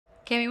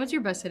Cammy, what's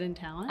your best hidden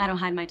talent? I don't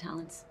hide my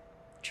talents.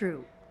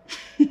 True.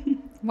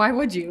 Why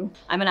would you?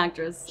 I'm an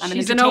actress. I'm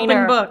She's an an open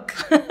entertainer.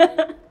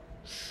 book.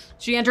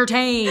 She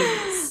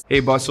entertains.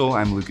 Hey Bustle,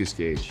 I'm Lukas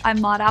Gage. I'm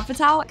Maude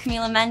Apatow.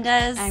 Camila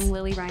Mendes. I'm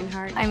Lili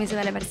Reinhart. I'm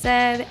Isabela Merced,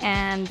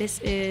 and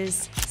this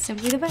is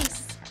Simply the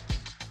Best.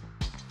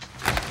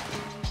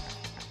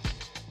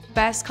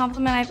 Best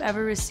compliment I've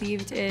ever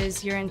received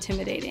is you're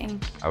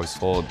intimidating. I was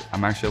told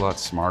I'm actually a lot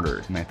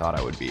smarter than I thought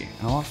I would be,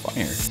 and a lot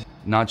funnier.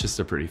 Not just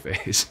a pretty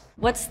face.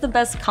 What's the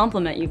best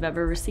compliment you've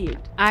ever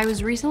received? I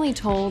was recently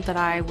told that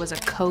I was a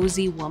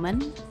cozy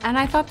woman, and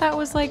I thought that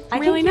was like I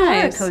really think you are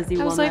a nice. cozy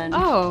I was woman.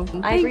 like, oh,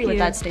 I agree thank with you.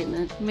 that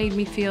statement. Made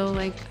me feel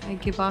like I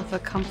give off a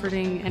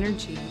comforting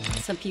energy.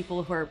 Some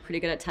people who are pretty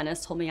good at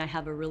tennis told me I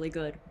have a really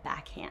good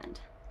backhand.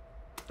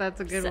 That's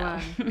a good So.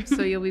 one.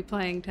 So you'll be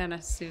playing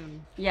tennis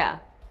soon. Yeah.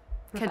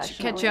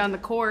 Catch you on the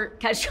court.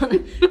 Catch you on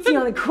the, see you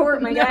on the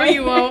court, my guy. No,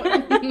 you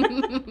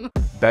won't.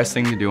 Best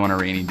thing to do on a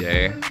rainy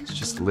day is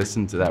just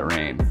listen to that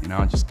rain. You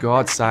know, just go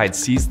outside,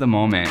 seize the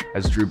moment,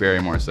 as Drew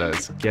Barrymore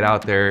says. Get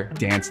out there,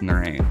 dance in the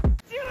rain.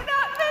 Do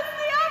not miss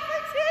the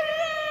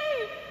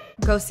opportunity!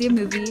 Go see a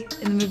movie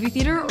in the movie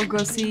theater or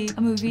go see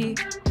a movie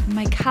on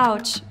my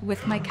couch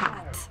with my cat.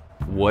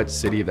 What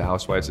city of the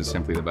Housewives is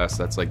simply the best?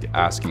 That's like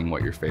asking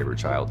what your favorite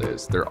child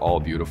is. They're all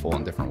beautiful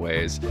in different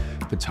ways.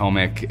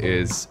 Potomac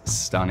is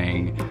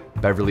stunning.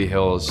 Beverly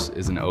Hills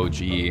is an OG.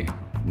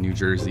 New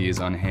Jersey is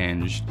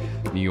unhinged.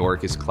 New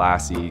York is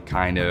classy,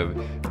 kind of.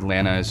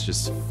 Atlanta is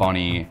just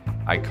funny,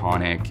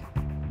 iconic,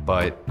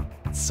 but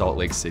Salt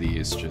Lake City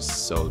is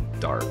just so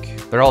dark.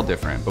 They're all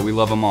different, but we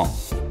love them all.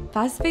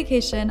 Last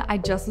vacation, I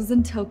just was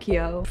in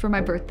Tokyo for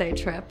my birthday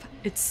trip.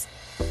 It's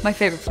my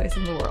favorite place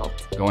in the world.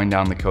 Going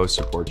down the coast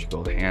of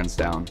Portugal, hands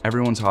down.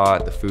 Everyone's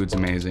hot, the food's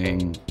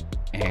amazing,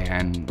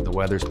 and the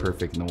weather's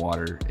perfect and the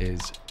water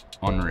is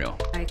unreal.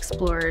 I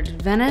explored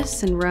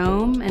Venice and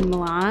Rome and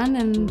Milan,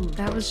 and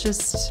that was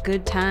just a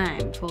good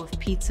time, full of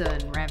pizza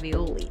and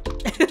ravioli.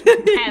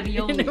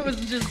 Ravioli. And it was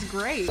just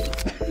great.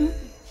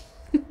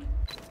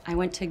 I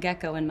went to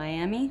Gecko in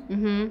Miami,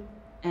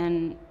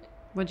 and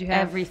What'd you have?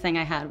 everything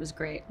I had was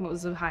great. What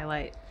was the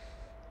highlight?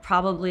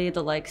 Probably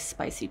the like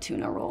spicy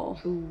tuna roll.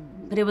 Ooh.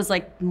 But it was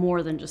like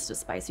more than just a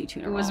spicy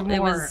tuna roll. was It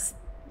more. was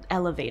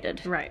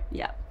elevated. Right.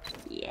 Yeah.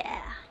 Yeah.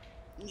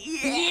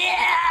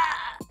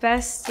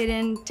 Best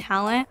hidden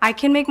talent. I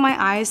can make my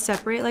eyes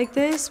separate like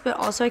this, but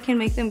also I can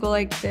make them go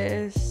like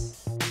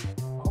this.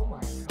 Oh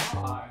my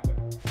God.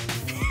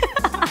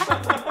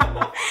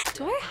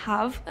 Do I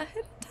have a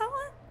hidden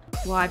talent?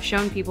 Well, I've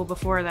shown people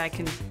before that I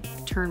can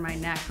turn my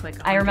neck like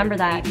I remember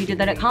that. 180 You did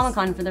that at degrees.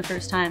 Comic-Con for the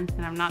first time.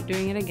 And I'm not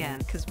doing it again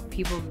because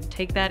people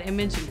take that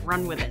image and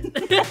run with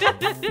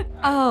it.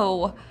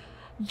 Oh,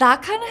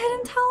 that kind of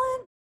hidden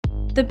talent?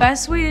 The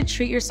best way to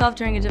treat yourself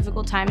during a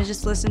difficult time is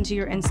just listen to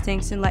your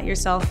instincts and let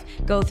yourself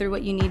go through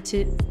what you need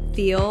to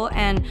feel,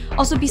 and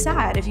also be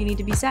sad if you need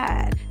to be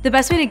sad. The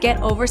best way to get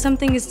over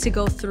something is to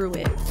go through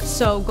it.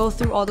 So go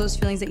through all those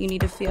feelings that you need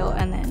to feel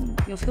and then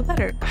you'll feel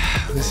better.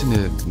 Listen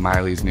to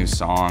Miley's new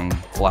song,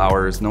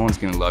 Flowers. No one's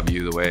gonna love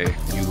you the way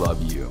you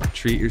love you.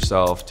 Treat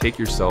yourself, take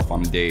yourself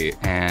on a date,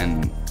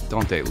 and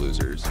don't date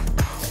losers.